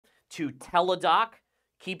to Teladoc.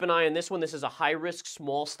 Keep an eye on this one. This is a high-risk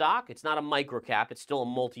small stock. It's not a microcap. It's still a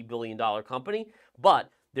multi-billion-dollar company. But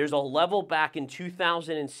there's a level back in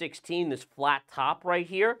 2016, this flat top right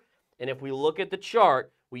here. And if we look at the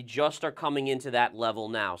chart, we just are coming into that level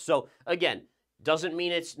now. So again, doesn't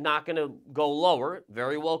mean it's not going to go lower.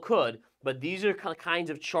 Very well could. But these are the kinds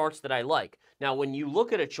of charts that I like. Now, when you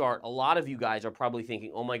look at a chart, a lot of you guys are probably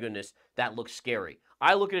thinking, oh my goodness, that looks scary.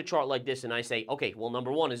 I look at a chart like this and I say, okay, well,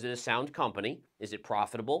 number one, is it a sound company? Is it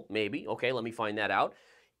profitable? Maybe. Okay, let me find that out.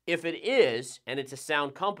 If it is, and it's a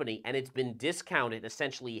sound company, and it's been discounted,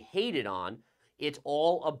 essentially hated on, it's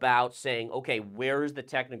all about saying, okay, where is the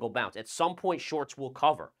technical bounce? At some point, shorts will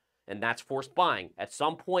cover, and that's forced buying. At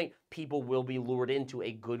some point, people will be lured into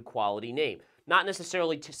a good quality name. Not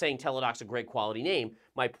necessarily saying Teladoc's a great quality name.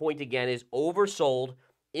 My point, again, is oversold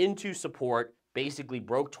into support, basically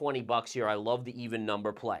broke 20 bucks here. I love the even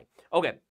number play. Okay,